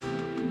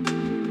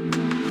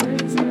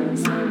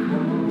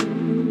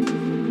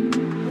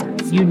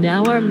You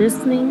now are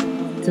listening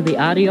to the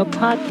audio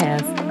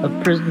podcast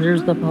of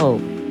Prisoners of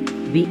Hope,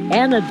 the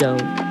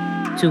antidote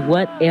to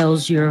what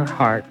ails your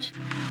heart.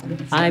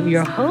 I'm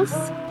your host,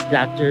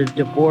 Dr.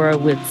 Deborah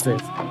Whitson.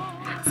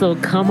 So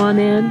come on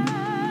in,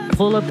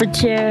 pull up a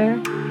chair,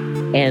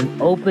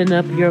 and open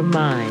up your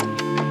mind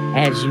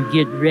as you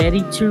get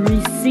ready to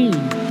receive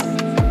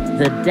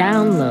the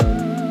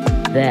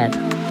download that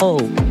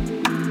hope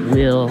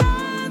will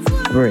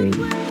bring.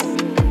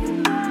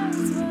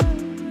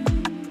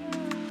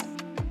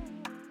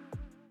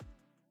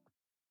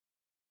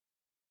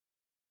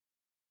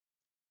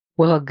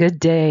 Well, good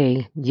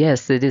day.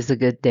 Yes, it is a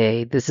good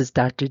day. This is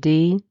Dr.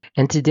 D,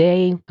 and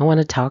today I want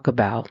to talk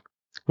about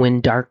when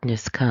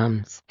darkness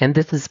comes. And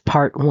this is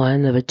part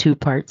one of a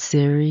two-part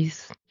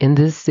series. In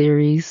this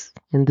series,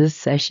 in this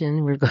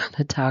session, we're going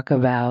to talk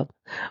about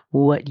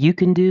what you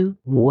can do,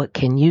 what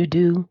can you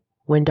do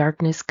when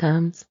darkness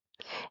comes.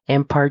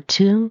 And part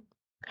two,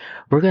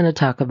 we're going to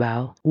talk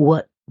about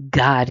what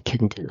God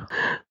can do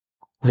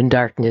when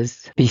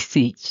darkness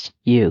beseech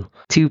you.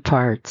 Two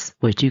parts,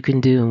 what you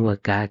can do and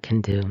what God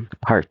can do.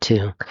 Part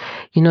two.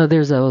 You know,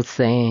 there's an old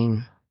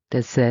saying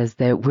that says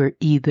that we're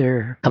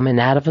either coming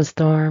out of a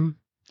storm,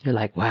 you're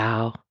like,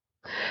 wow,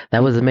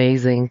 that was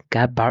amazing,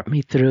 God brought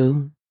me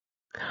through.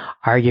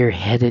 Or you're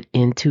headed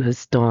into a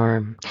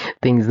storm.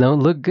 Things don't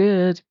look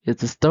good.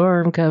 It's a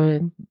storm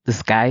coming. The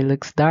sky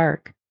looks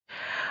dark.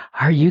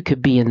 Or you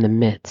could be in the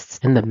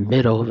midst, in the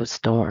middle of a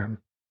storm,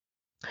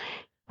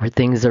 where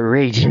things are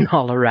raging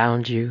all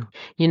around you.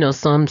 You know,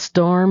 some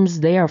storms,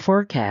 they are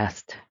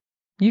forecast.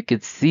 You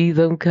could see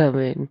them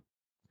coming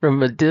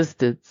from a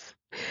distance.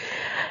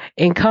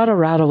 In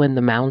Colorado, in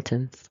the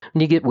mountains,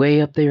 when you get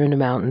way up there in the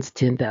mountains,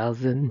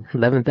 10,000,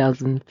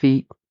 11,000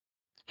 feet,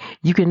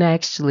 you can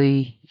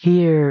actually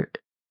hear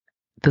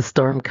the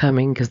storm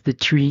coming because the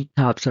tree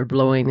tops are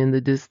blowing in the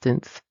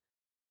distance.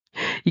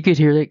 You could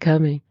hear it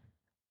coming.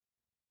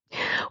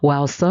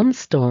 While some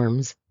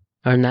storms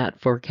are not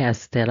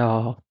forecast at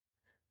all,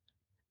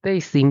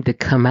 they seem to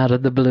come out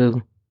of the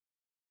blue.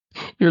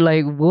 You're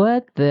like,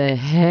 what the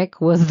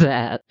heck was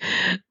that?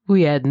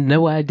 We had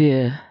no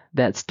idea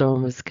that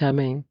storm was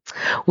coming.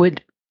 What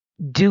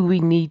do we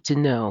need to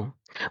know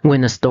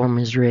when a storm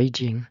is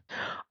raging?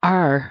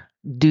 Or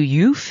do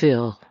you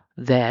feel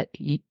that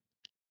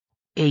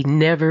a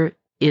never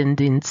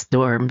ending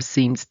storm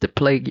seems to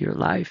plague your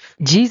life?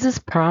 Jesus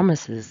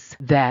promises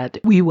that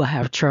we will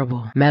have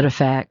trouble. Matter of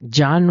fact,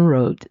 John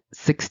wrote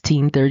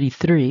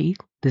 16:33.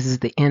 This is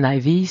the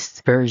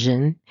NIV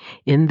version.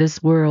 In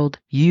this world,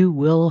 you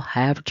will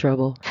have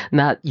trouble.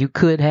 Not you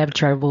could have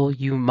trouble,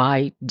 you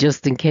might,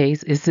 just in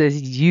case. It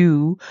says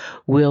you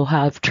will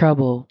have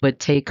trouble, but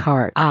take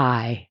heart.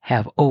 I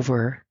have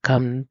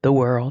overcome the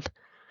world.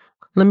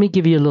 Let me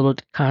give you a little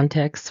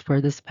context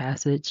for this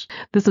passage.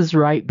 This is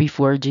right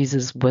before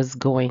Jesus was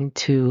going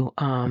to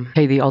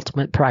pay the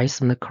ultimate price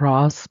on the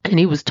cross. And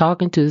he was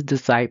talking to his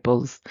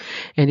disciples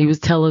and he was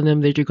telling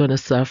them that you're going to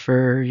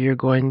suffer, you're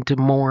going to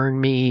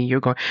mourn me,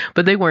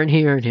 but they weren't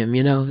hearing him.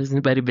 You know, has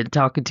anybody been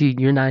talking to you?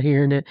 You're not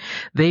hearing it.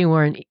 They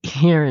weren't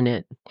hearing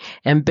it.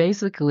 And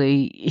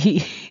basically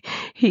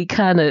he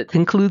kind of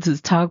concludes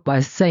his talk by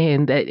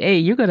saying that, hey,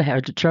 you're going to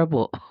have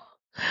trouble.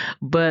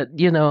 But,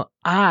 you know,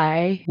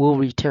 I will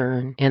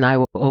return and I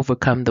will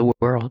overcome the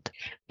world.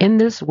 In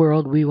this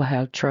world, we will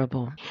have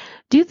trouble.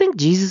 Do you think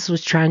Jesus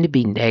was trying to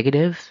be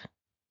negative?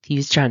 He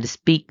was trying to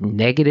speak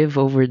negative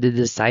over the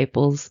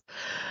disciples'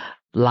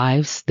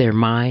 lives, their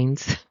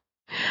minds?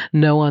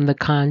 No, on the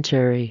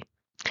contrary.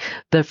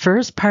 The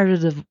first part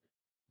of the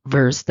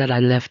verse that I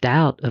left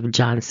out of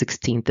John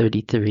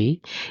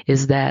 16:33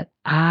 is that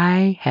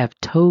I have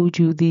told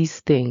you these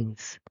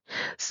things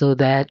so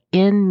that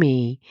in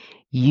me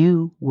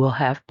you will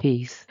have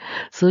peace.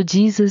 So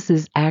Jesus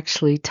is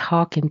actually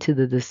talking to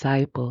the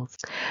disciples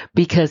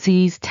because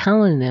he's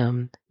telling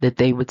them that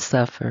they would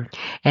suffer.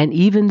 And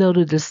even though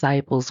the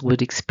disciples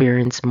would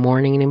experience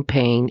mourning and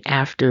pain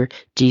after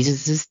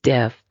Jesus'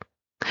 death,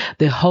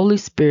 the Holy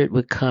Spirit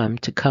would come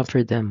to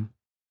comfort them.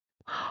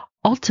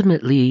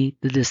 Ultimately,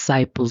 the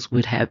disciples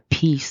would have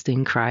peace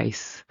in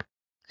Christ,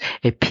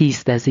 a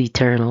peace that's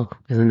eternal.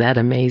 Isn't that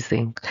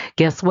amazing?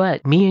 Guess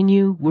what? Me and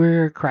you,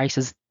 we're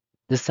Christ's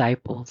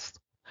disciples.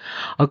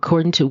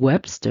 According to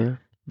Webster,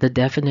 the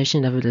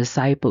definition of a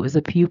disciple is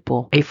a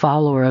pupil, a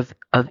follower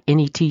of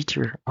any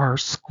teacher or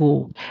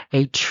school.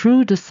 A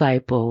true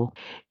disciple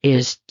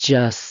is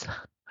just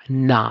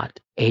not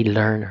a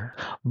learner,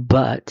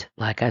 but,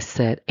 like I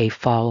said, a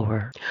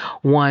follower,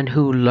 one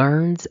who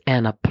learns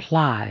and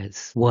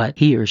applies what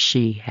he or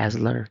she has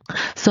learned.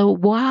 So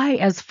why,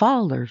 as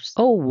followers,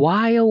 oh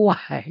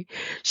why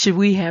should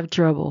we have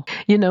trouble?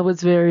 You know,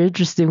 it's very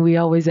interesting. We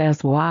always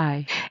ask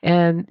why,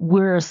 and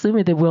we're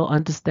assuming that we'll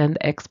understand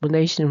the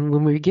explanation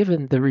when we're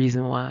given the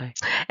reason why.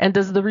 And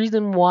does the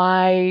reason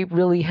why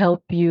really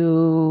help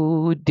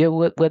you deal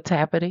with what's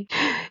happening?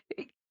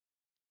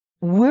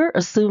 We're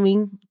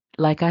assuming,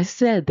 like I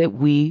said, that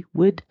we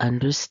would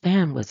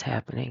understand what's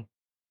happening.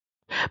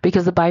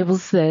 Because the Bible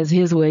says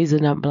his ways are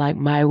not like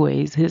my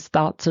ways. His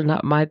thoughts are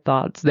not my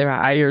thoughts. They're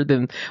higher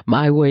than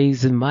my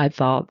ways and my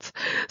thoughts.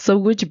 So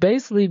which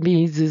basically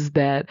means is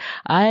that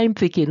I'm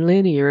thinking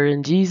linear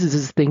and Jesus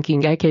is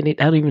thinking I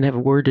don't even have a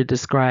word to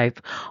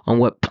describe on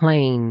what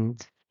plane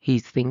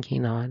he's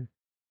thinking on.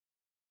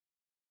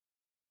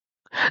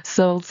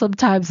 So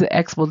sometimes the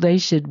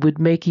explanation would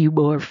make you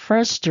more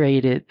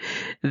frustrated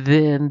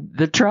than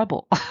the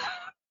trouble.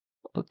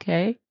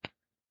 Okay?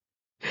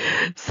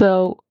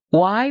 So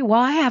why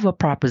I have a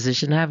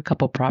proposition? I have a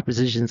couple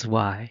propositions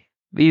why.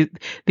 These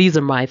these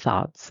are my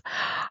thoughts.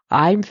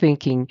 I'm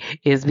thinking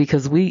is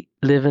because we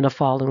live in a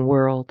fallen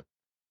world.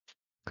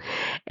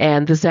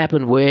 And this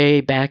happened way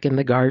back in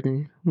the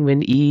garden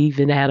when Eve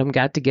and Adam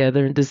got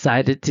together and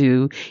decided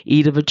to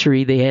eat of a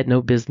tree they had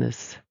no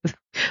business.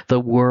 The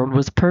world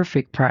was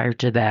perfect prior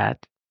to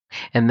that.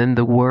 And then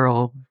the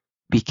world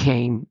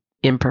became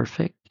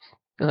imperfect.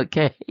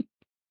 Okay.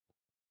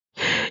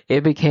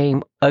 It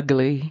became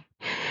ugly.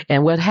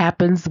 And what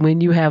happens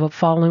when you have a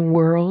fallen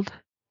world?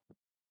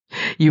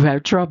 You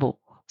have trouble.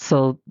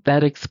 So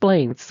that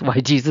explains why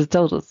Jesus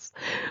told us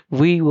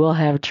we will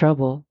have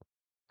trouble.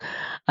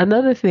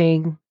 Another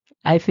thing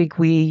I think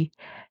we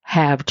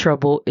have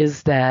trouble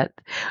is that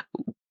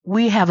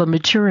we have a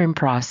maturing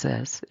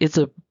process. It's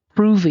a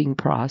proving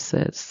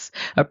process,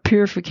 a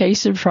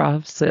purification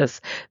process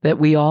that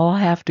we all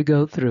have to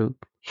go through.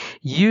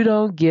 You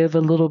don't give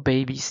a little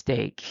baby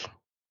steak,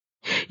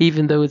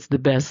 even though it's the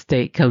best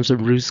steak, comes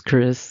from Ruth's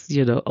Chris,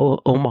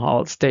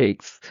 Omaha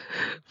steaks,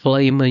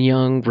 filet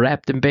mignon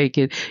wrapped in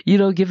bacon. You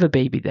don't give a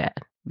baby that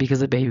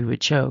because a baby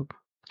would choke.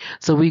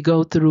 So we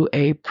go through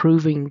a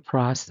proving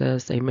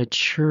process, a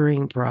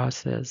maturing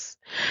process.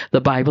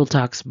 The Bible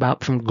talks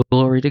about from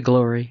glory to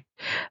glory.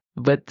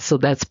 But so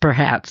that's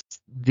perhaps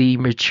the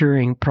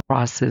maturing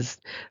process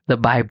the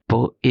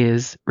Bible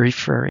is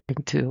referring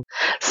to.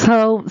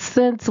 So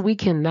since we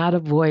cannot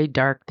avoid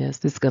darkness,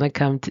 it's going to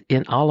come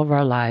in all of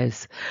our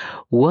lives.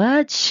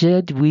 What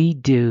should we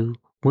do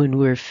when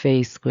we're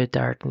faced with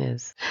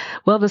darkness?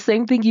 Well, the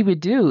same thing you would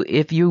do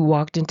if you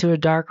walked into a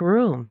dark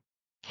room.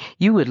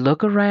 You would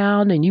look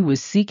around and you would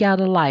seek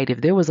out a light.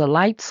 If there was a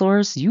light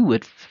source, you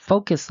would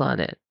focus on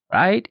it,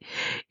 right?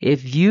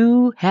 If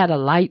you had a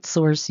light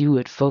source, you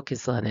would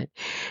focus on it.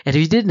 And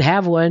if you didn't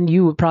have one,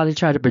 you would probably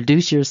try to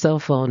produce your cell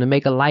phone and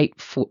make a light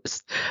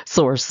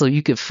source so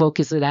you could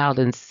focus it out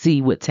and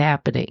see what's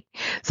happening.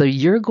 So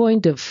you're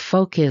going to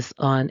focus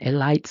on a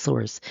light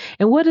source.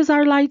 And what is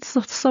our light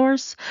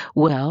source?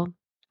 Well,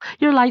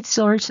 your light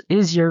source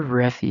is your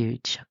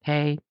refuge,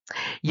 okay?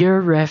 Your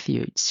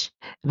refuge.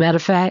 Matter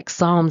of fact,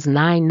 Psalms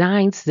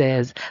 9:9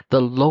 says, the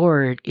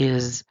Lord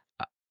is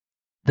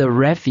the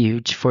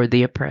refuge for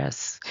the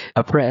oppressed,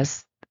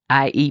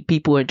 i.e.,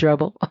 people in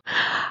trouble,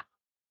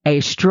 a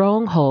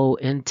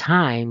stronghold in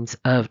times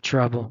of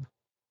trouble.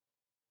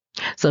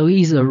 So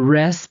he's a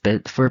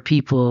respite for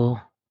people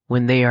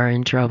when they are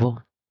in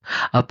trouble,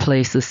 a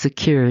place of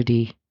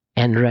security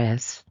and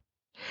rest.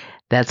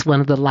 That's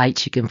one of the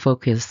lights you can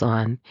focus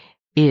on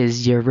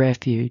is your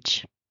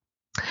refuge.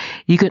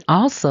 You can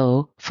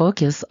also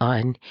focus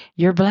on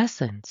your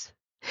blessings.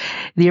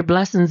 Your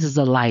blessings is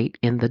a light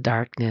in the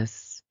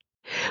darkness.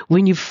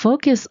 When you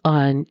focus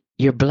on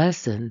your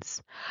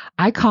blessings,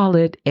 I call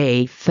it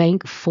a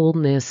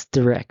thankfulness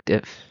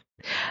directive.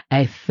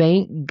 I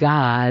thank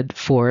God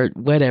for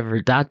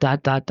whatever, dot,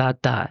 dot, dot,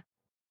 dot, dot.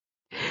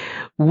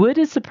 Would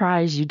it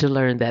surprise you to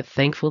learn that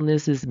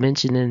thankfulness is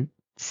mentioned in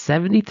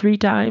 73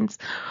 times?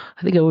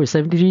 I think over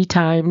 73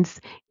 times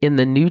in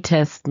the New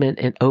Testament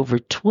and over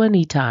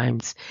 20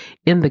 times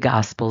in the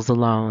Gospels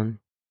alone.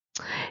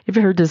 Have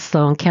you heard this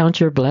song,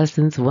 Count Your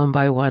Blessings One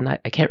by One? I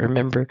can't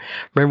remember.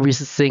 Remember we used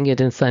to sing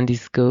it in Sunday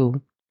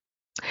school.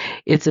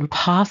 It's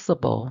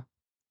impossible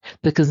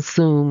to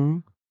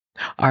consume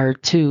or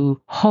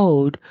to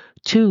hold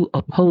two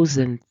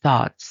opposing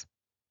thoughts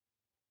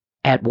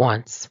at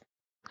once,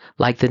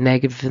 like the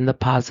negative and the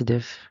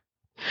positive.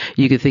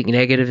 You could think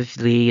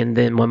negatively and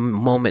then one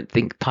moment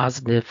think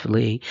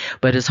positively,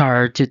 but it's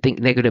hard to think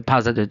negative,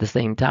 positive at the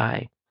same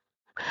time.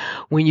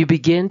 When you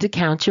begin to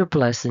count your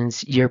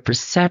blessings, your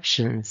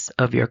perceptions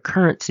of your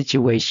current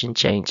situation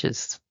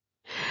changes.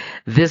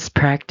 This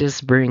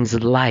practice brings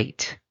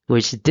light,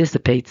 which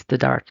dissipates the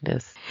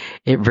darkness.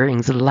 It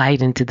brings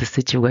light into the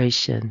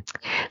situation.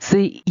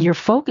 See, your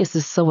focus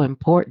is so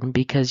important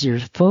because your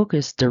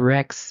focus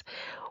directs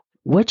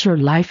what your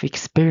life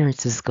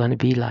experience is going to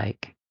be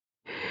like.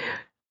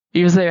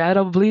 You say, I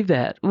don't believe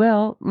that.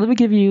 Well, let me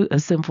give you a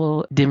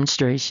simple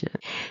demonstration.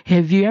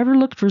 Have you ever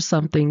looked for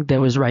something that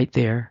was right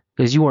there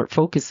because you weren't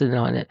focusing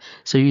on it,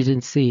 so you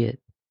didn't see it?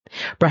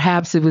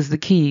 Perhaps it was the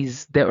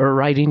keys that were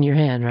right in your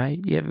hand,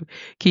 right? You have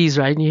keys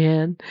right in your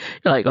hand.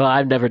 You're like, oh,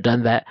 I've never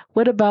done that.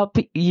 What about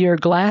your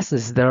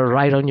glasses that are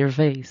right on your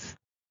face?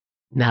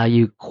 Now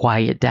you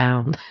quiet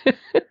down.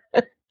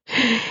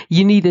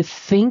 You need to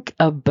think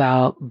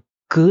about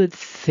good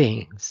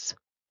things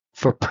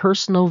for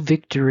personal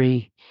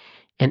victory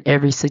in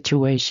every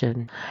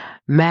situation.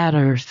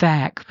 Matter of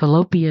fact,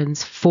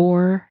 Philippians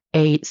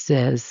 4:8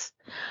 says,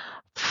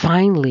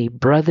 Finally,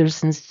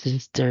 brothers and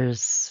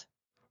sisters,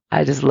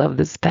 I just love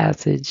this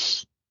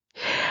passage.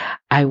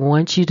 I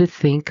want you to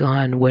think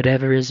on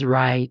whatever is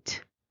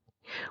right,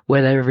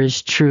 whatever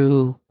is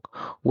true,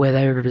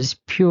 whatever is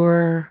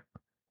pure,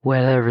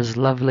 whatever is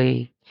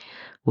lovely,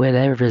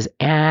 whatever is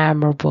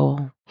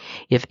admirable.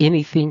 If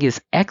anything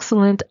is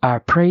excellent or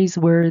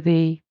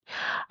praiseworthy,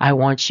 I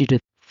want you to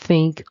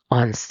think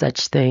on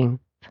such things.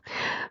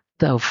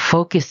 So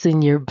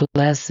focusing your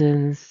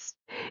blessings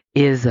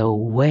is a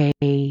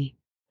way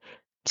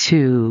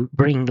to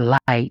bring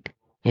light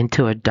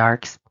into a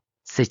dark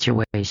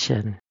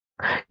situation.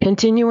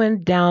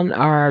 Continuing down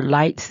our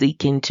light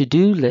seeking to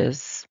do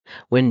list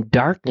when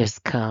darkness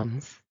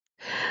comes,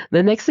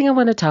 the next thing I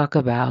want to talk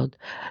about,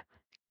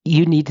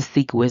 you need to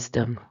seek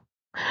wisdom.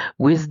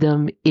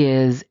 Wisdom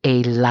is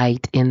a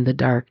light in the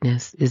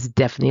darkness, is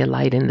definitely a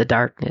light in the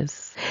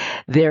darkness.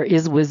 There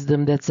is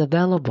wisdom that's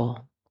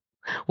available.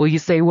 Well, you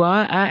say, well,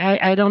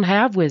 I don't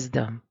have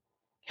wisdom.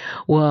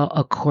 Well,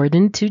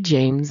 according to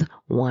James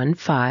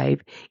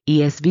 1:5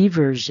 ESV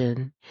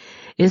version,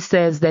 it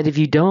says that if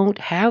you don't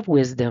have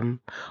wisdom,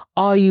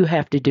 all you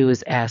have to do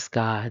is ask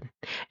God,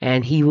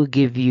 and He will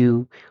give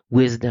you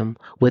wisdom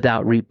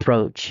without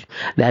reproach.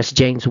 That's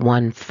James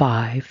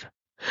 1:5.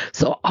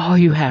 So all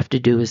you have to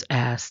do is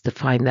ask to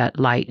find that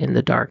light in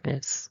the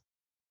darkness.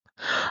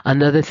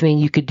 Another thing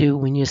you could do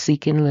when you're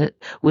seeking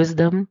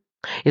wisdom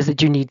is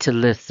that you need to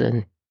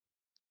listen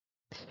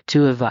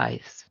to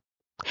advice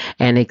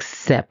and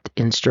accept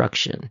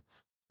instruction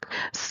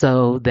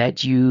so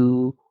that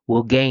you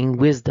will gain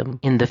wisdom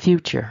in the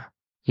future.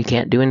 You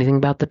can't do anything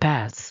about the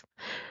past.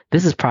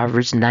 This is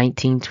Proverbs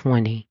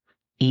 19:20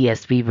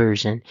 ESV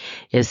version.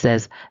 It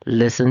says,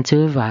 listen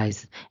to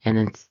advice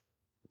and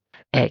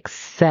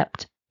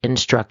accept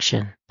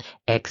instruction.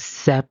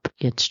 Accept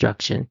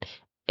instruction.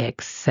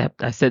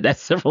 Accept. I said that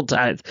several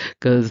times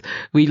because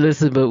we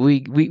listen, but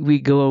we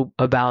go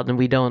about and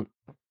we don't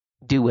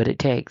do what it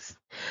takes.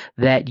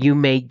 That you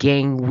may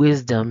gain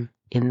wisdom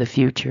in the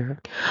future.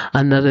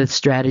 Another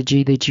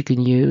strategy that you can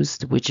use,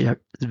 which is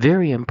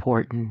very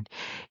important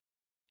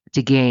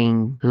to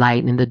gain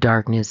light in the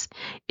darkness,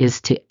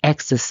 is to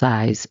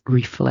exercise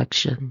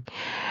reflection.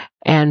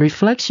 And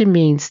reflection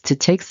means to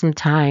take some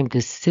time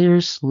to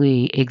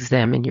seriously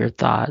examine your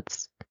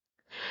thoughts,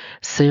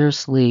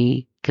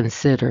 seriously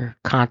consider,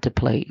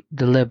 contemplate,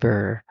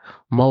 deliberate,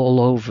 mull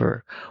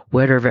over,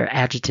 whatever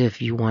adjective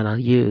you want to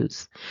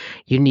use.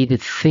 You need to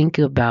think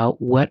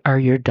about what are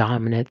your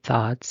dominant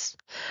thoughts.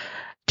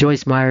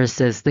 Joyce Meyer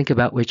says, think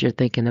about what you're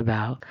thinking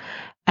about.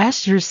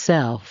 Ask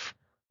yourself,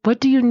 what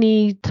do you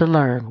need to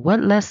learn? What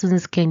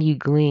lessons can you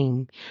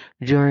glean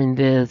during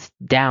this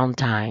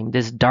downtime,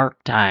 this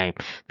dark time,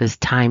 this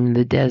time in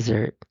the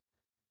desert?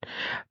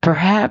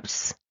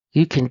 Perhaps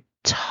you can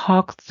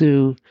talk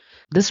through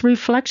this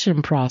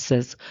reflection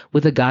process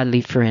with a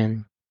godly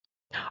friend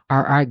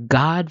or our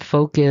God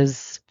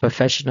focused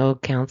professional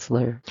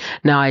counselor.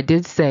 Now, I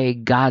did say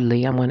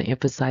godly. I want to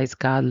emphasize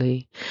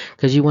godly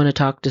because you want to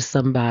talk to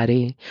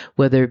somebody,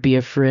 whether it be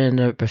a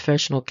friend or a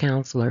professional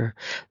counselor,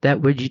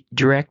 that would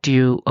direct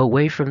you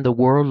away from the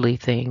worldly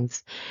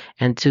things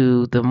and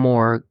to the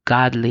more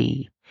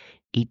godly,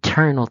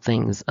 eternal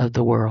things of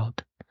the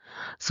world.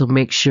 So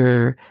make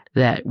sure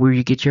that where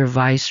you get your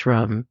advice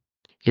from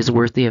is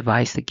worth the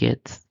advice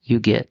you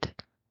get.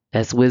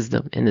 That's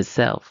wisdom in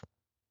itself.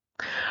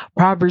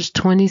 Proverbs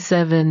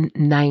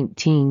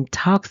 27:19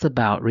 talks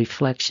about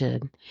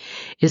reflection.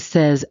 It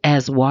says,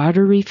 as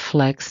water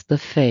reflects the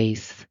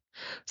face,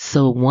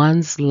 so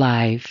one's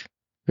life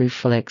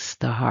reflects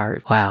the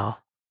heart. Wow,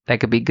 that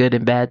could be good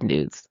and bad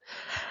news.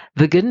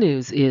 The good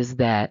news is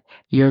that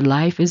your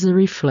life is a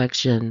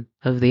reflection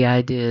of the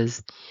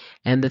ideas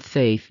and the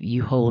faith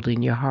you hold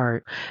in your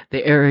heart.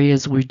 The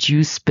areas which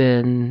you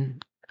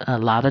spend a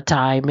lot of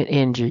time and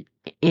energy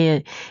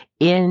can't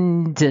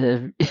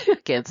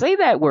say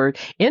that word,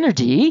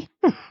 energy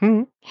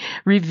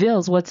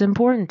reveals what's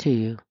important to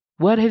you.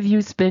 What have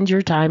you spent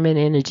your time and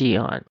energy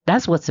on?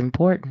 That's what's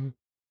important.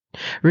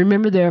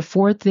 Remember, there are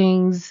 4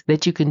 things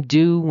that you can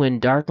do when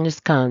darkness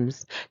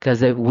comes,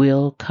 because it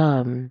will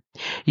come.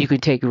 You can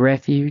take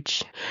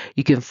refuge.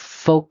 You can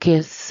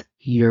focus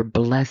your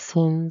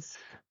blessings.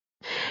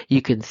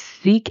 You can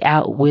seek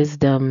out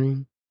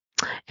wisdom.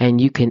 And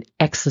you can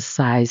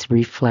exercise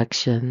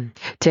reflection.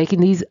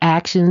 Taking these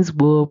actions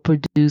will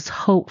produce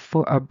hope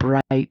for a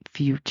bright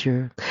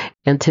future.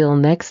 Until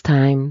next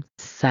time,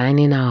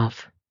 signing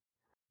off,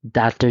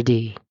 Dr.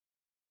 D.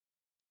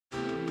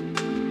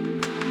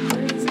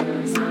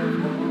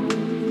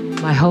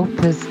 My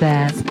hope is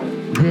that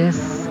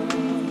this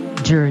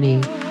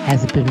journey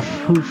has been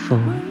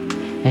fruitful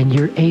and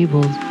you're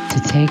able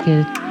to take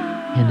it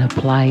and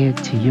apply it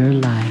to your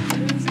life.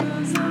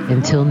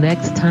 Until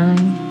next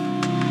time,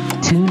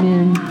 tune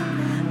in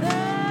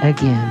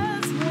again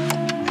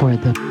for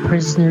the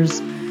Prisoners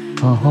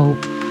of Hope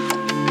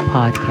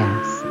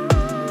podcast.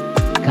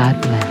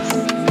 God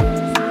bless.